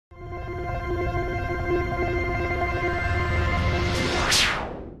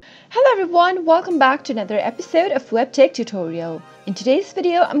everyone, welcome back to another episode of Web Tech Tutorial. In today's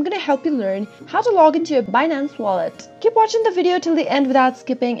video, I'm going to help you learn how to log into your Binance wallet. Keep watching the video till the end without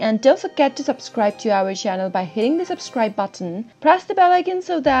skipping, and don't forget to subscribe to our channel by hitting the subscribe button. Press the bell icon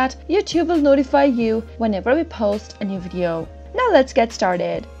so that YouTube will notify you whenever we post a new video. Now let's get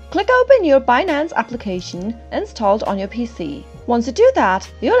started. Click open your Binance application installed on your PC. Once you do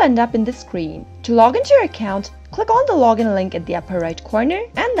that, you'll end up in this screen. To log into your account, click on the login link in the upper right corner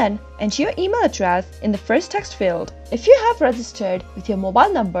and then enter your email address in the first text field. If you have registered with your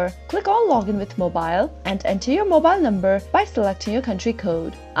mobile number, click on Login with Mobile and enter your mobile number by selecting your country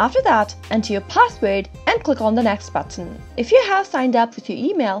code. After that, enter your password and click on the Next button. If you have signed up with your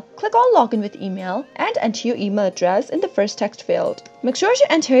email, click on Login with Email and enter your email address in the first text field. Make sure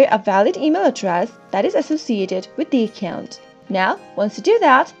to enter a valid email address that is associated with the account. Now, once you do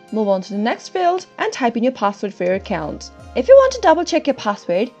that, move on to the next field and type in your password for your account. If you want to double check your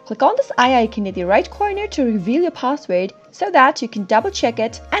password, click on this eye icon in the right corner to reveal your password so that you can double check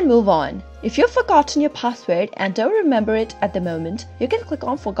it and move on. If you've forgotten your password and don't remember it at the moment, you can click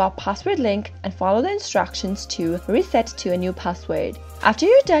on Forgot Password link and follow the instructions to reset to a new password. After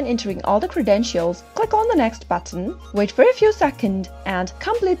you're done entering all the credentials, click on the Next button, wait for a few seconds, and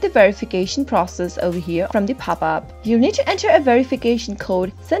complete the verification process over here from the pop-up. You'll need to enter a verification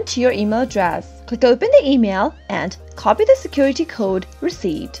code sent to your email address. Click open the email and copy the security code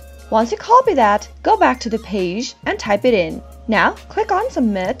received. Once you copy that, go back to the page and type it in. Now, click on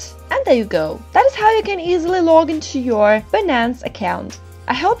Submit, and there you go. That is how you can easily log into your Binance account.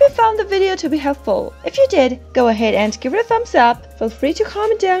 I hope you found the video to be helpful. If you did, go ahead and give it a thumbs up. Feel free to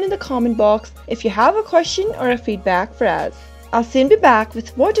comment down in the comment box if you have a question or a feedback for us. I'll soon be back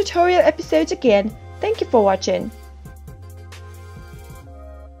with more tutorial episodes again. Thank you for watching.